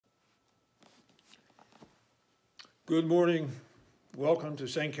Good morning. Welcome to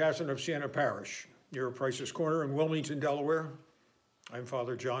St. Catherine of Siena Parish, near Price's Corner in Wilmington, Delaware. I'm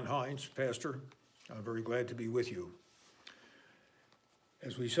Father John Hynes, pastor. I'm very glad to be with you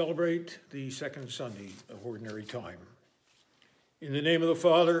as we celebrate the second Sunday of Ordinary Time. In the name of the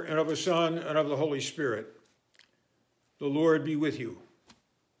Father, and of the Son, and of the Holy Spirit, the Lord be with you.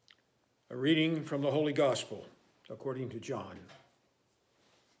 A reading from the Holy Gospel according to John.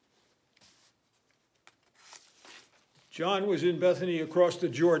 John was in Bethany across the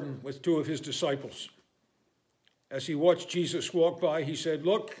Jordan with two of his disciples. As he watched Jesus walk by, he said,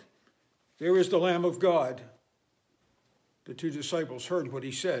 "Look, there is the Lamb of God." The two disciples heard what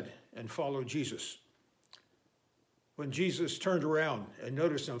he said and followed Jesus. When Jesus turned around and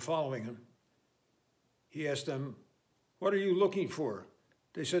noticed them following him, he asked them, "What are you looking for?"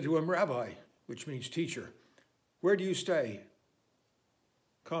 They said to him, "Rabbi," which means teacher, "where do you stay?"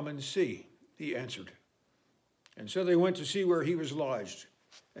 "Come and see," he answered. And so they went to see where he was lodged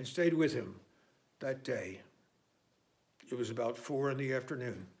and stayed with him that day. It was about 4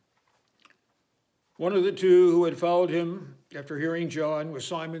 p.m. One of the two who had followed him after hearing John was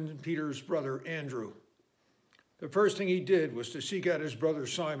Simon Peter's brother, Andrew. The first thing he did was to seek out his brother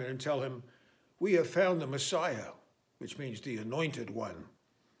Simon and tell him, "We have found the Messiah," which means the anointed one.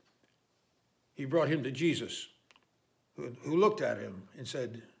 He brought him to Jesus, who looked at him and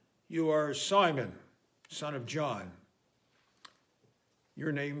said, "You are Simon, son of John.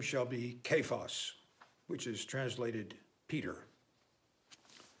 Your name shall be Cephas," which is translated Peter.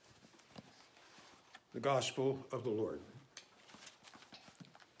 The Gospel of the Lord.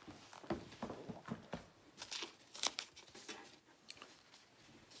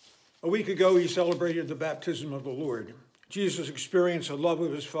 A week ago, he celebrated the baptism of the Lord. Jesus experienced the love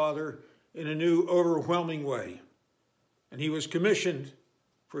of his Father in a new, overwhelming way, and he was commissioned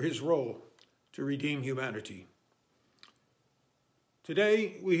for his role to redeem humanity.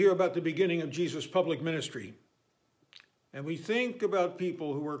 Today, we hear about the beginning of Jesus' public ministry, and we think about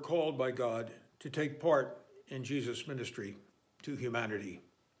people who were called by God to take part in Jesus' ministry to humanity.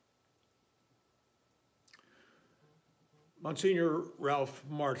 Monsignor Ralph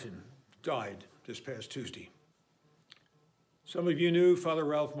Martin died this past Tuesday. Some of you knew Father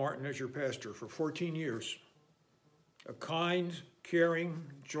Ralph Martin as your pastor for 14 years. A kind,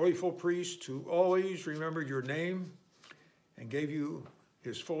 caring, joyful priest who always remembered your name and gave you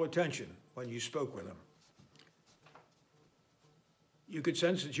his full attention when you spoke with him. You could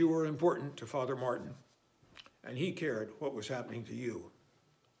sense that you were important to Father Martin, and he cared what was happening to you.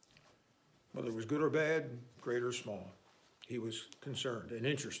 Whether it was good or bad, great or small, he was concerned and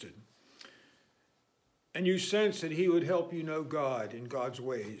interested. And you sensed that he would help you know God and God's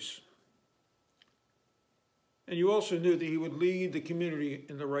ways. And you also knew that he would lead the community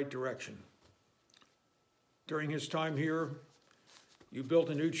in the right direction. During his time here, you built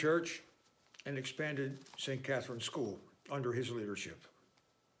a new church and expanded St. Catherine's School under his leadership.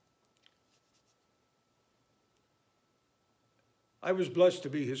 I was blessed to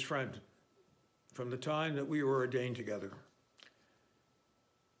be his friend from the time that we were ordained together.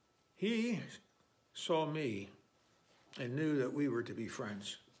 He saw me and knew that we were to be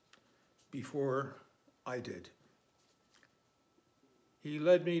friends before I did. He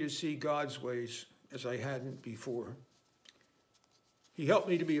led me to see God's ways as I hadn't before. He helped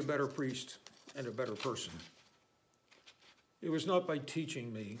me to be a better priest and a better person. It was not by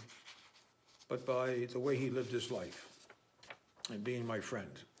teaching me, but by the way he lived his life and being my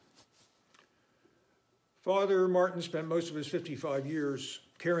friend. Father Martin spent most of his 55 years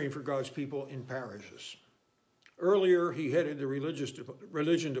caring for God's people in parishes. Earlier, he headed the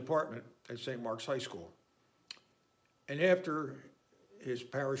religion department at St. Mark's High School. And after his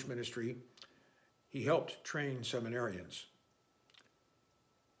parish ministry, he helped train seminarians.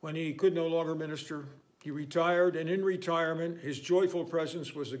 When he could no longer minister, he retired, and in retirement, his joyful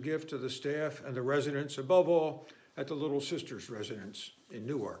presence was a gift to the staff and the residents, above all, at the Little Sisters residence in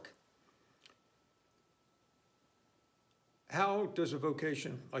Newark. How does a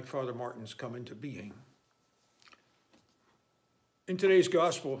vocation like Father Martin's come into being? In today's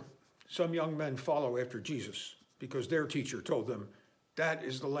gospel, some young men follow after Jesus because their teacher told them, "That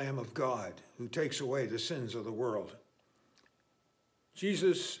is the Lamb of God who takes away the sins of the world."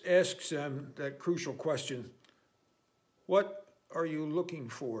 Jesus asks them that crucial question, "What are you looking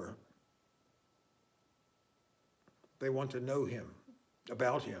for?" They want to know him,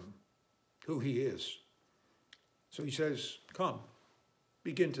 about him, who he is. So he says, "Come,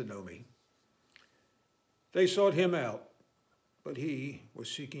 begin to know me." They sought him out, but he was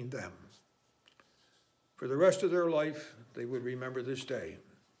seeking them. For the rest of their life, they would remember this day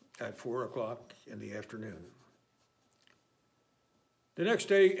at 4 o'clock in the afternoon. The next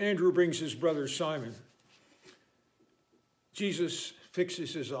day, Andrew brings his brother Simon. Jesus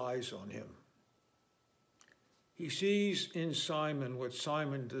fixes his eyes on him. He sees in Simon what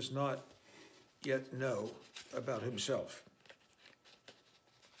Simon does not yet know about himself.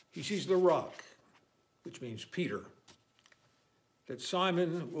 He sees the rock, which means Peter, that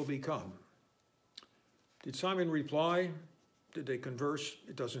Simon will become. Did Simon reply? Did they converse?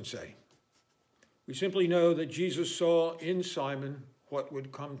 It doesn't say. We simply know that Jesus saw in Simon what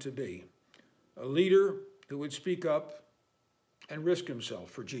would come to be, a leader who would speak up and risk himself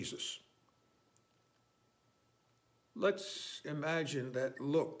for Jesus. Let's imagine that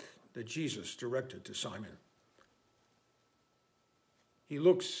look that Jesus directed to Simon. He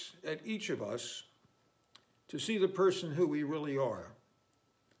looks at each of us to see the person who we really are.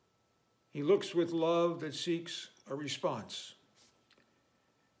 He looks with love that seeks a response.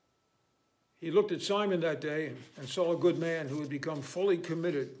 He looked at Simon that day and saw a good man who would become fully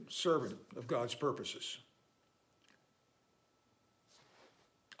committed servant of God's purposes.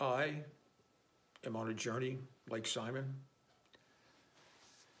 I am on a journey like Simon.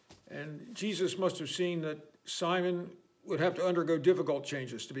 And Jesus must have seen that Simon would have to undergo difficult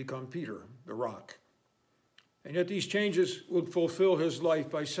changes to become Peter, the rock. And yet these changes would fulfill his life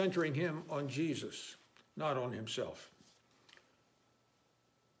by centering him on Jesus, not on himself.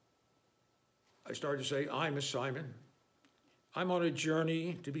 I started to say, I'm a Simon. I'm on a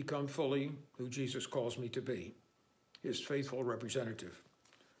journey to become fully who Jesus calls me to be, his faithful representative.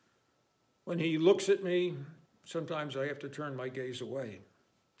 When he looks at me, sometimes I have to turn my gaze away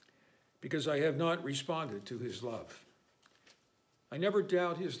because I have not responded to his love. I never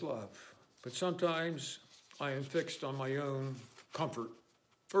doubt his love, but sometimes I am fixed on my own comfort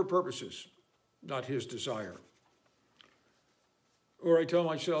or purposes, not his desire. Or I tell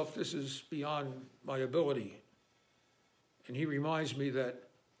myself, this is beyond my ability. And he reminds me that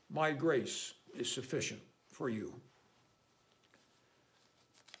my grace is sufficient for you.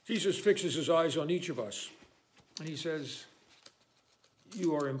 Jesus fixes his eyes on each of us, and he says,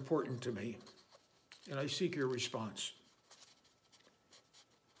 you are important to me, and I seek your response.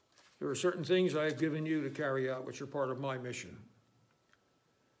 There are certain things I have given you to carry out which are part of my mission.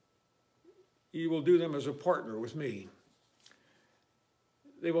 You will do them as a partner with me.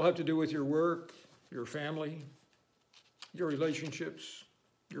 They will have to do with your work, your family, your relationships,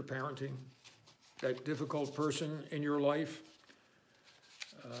 your parenting, that difficult person in your life,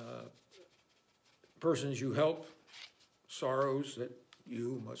 persons you help, sorrows that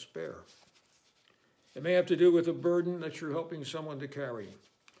you must bear. It may have to do with a burden that you're helping someone to carry.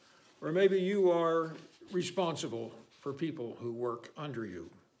 Or maybe you are responsible for people who work under you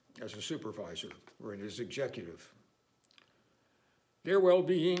as a supervisor or as executive. Their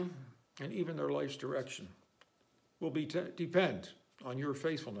well-being and even their life's direction will depend on your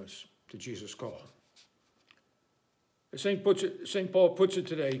faithfulness to Jesus' call. As St. Paul puts it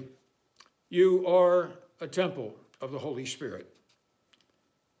today, you are a temple of the Holy Spirit.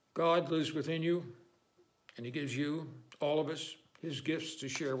 God lives within you, and he gives you, all of us, his gifts to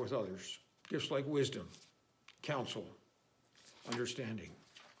share with others, gifts like wisdom, counsel, understanding.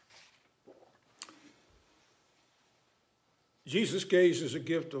 Jesus' gaze is a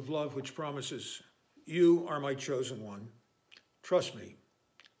gift of love which promises, you are my chosen one. Trust me.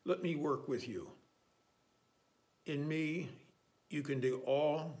 Let me work with you. In me, you can do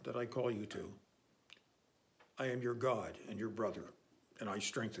all that I call you to. I am your God and your brother, and I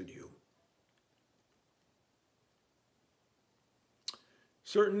strengthen you.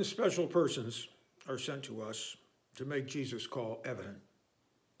 Certain special persons are sent to us to make Jesus' call evident.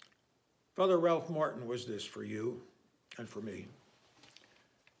 Father Ralph Martin was this for you and for me.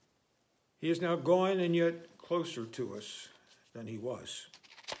 He is now gone and yet closer to us than he was.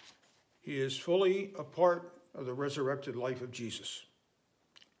 He is fully a part of the resurrected life of Jesus.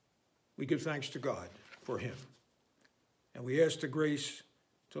 We give thanks to God for him, and we ask the grace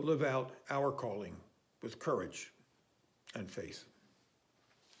to live out our calling with courage and faith.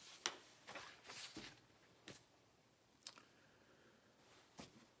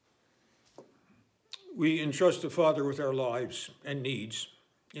 We entrust the Father with our lives and needs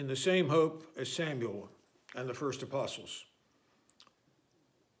in the same hope as Samuel and the first apostles.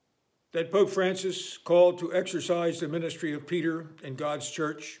 That Pope Francis, called to exercise the ministry of Peter in God's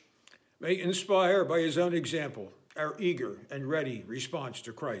church, may inspire by his own example our eager and ready response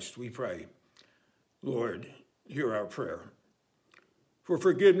to Christ, we pray. Lord, hear our prayer. For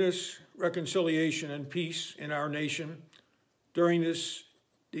forgiveness, reconciliation, and peace in our nation during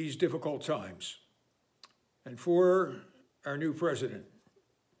these difficult times. And for our new president,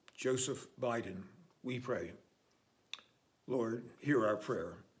 Joseph Biden, we pray. Lord, hear our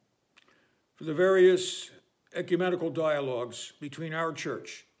prayer. For the various ecumenical dialogues between our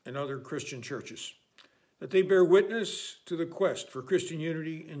church and other Christian churches, that they bear witness to the quest for Christian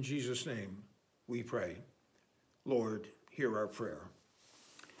unity in Jesus' name, we pray. Lord, hear our prayer.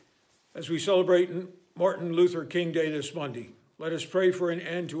 As we celebrate Martin Luther King Day this Monday, let us pray for an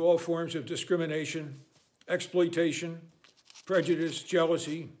end to all forms of discrimination, exploitation, prejudice,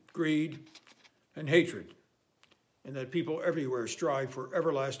 jealousy, greed, and hatred, and that people everywhere strive for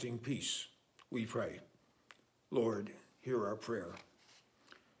everlasting peace, we pray. Lord, hear our prayer.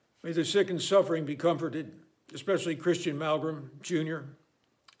 May the sick and suffering be comforted, especially Christian Malgrim Jr.,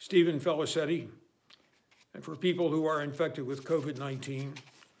 Stephen Felicetti, and for people who are infected with COVID-19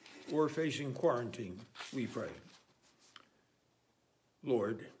 or facing quarantine, we pray.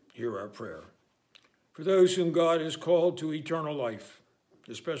 Lord, hear our prayer. For those whom God has called to eternal life,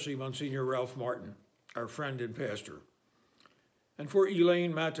 especially Monsignor Ralph Martin, our friend and pastor, and for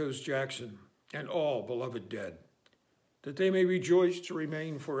Elaine Matos Jackson and all beloved dead, that they may rejoice to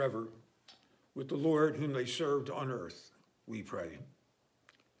remain forever with the Lord whom they served on earth, we pray.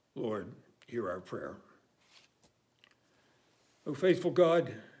 Lord, hear our prayer. O faithful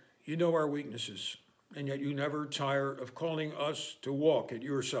God, you know our weaknesses, and yet you never tire of calling us to walk at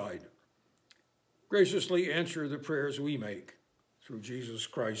your side. Graciously answer the prayers we make through Jesus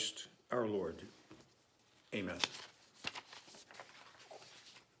Christ our Lord. Amen.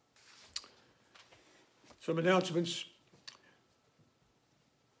 Some announcements.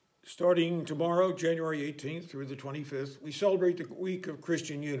 Starting tomorrow, January 18th through the 25th, we celebrate the Week of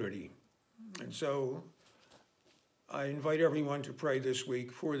Christian Unity. And so I invite everyone to pray this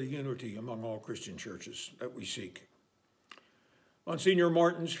week for the unity among all Christian churches that we seek. Monsignor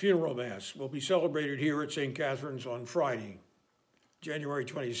Martin's funeral mass will be celebrated here at St. Catherine's on Friday, January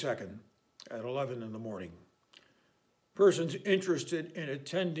 22nd at 11 in the morning. Persons interested in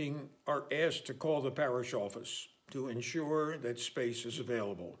attending are asked to call the parish office to ensure that space is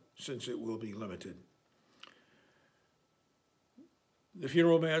available, since it will be limited. The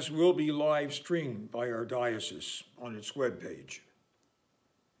funeral mass will be live streamed by our diocese on its webpage.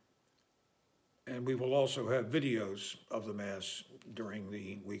 And we will also have videos of the mass during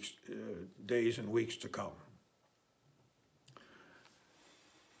the days and weeks to come.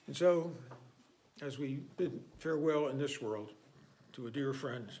 And so, as we bid farewell in this world to a dear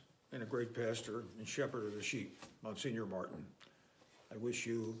friend and a great pastor and shepherd of the sheep, Monsignor Martin, I wish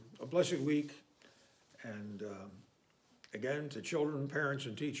you a blessed week, and again, to children, parents,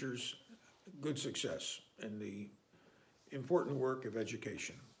 and teachers, good success in the important work of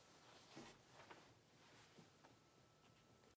education.